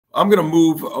I'm going to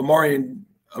move Omarion.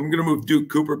 I'm going to move Duke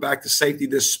Cooper back to safety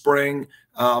this spring.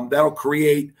 That'll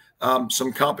create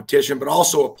some competition, but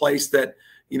also a place that,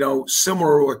 you know,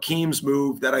 similar to Akeem's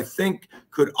move, that I think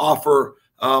could offer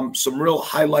some real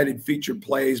highlighted featured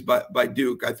plays by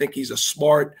Duke. I think he's a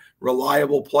smart,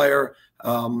 reliable player.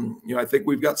 You know, I think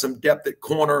we've got some depth at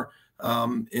corner,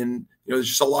 and you know, there's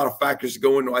just a lot of factors to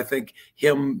go into, I think,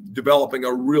 him developing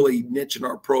a really niche in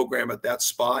our program at that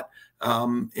spot.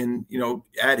 And, you know,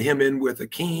 add him in with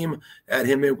Akeem, add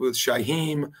him in with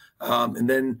Shaheem, and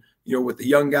then, you know, with the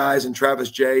young guys and Travis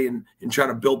J, and trying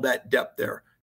to build that depth there.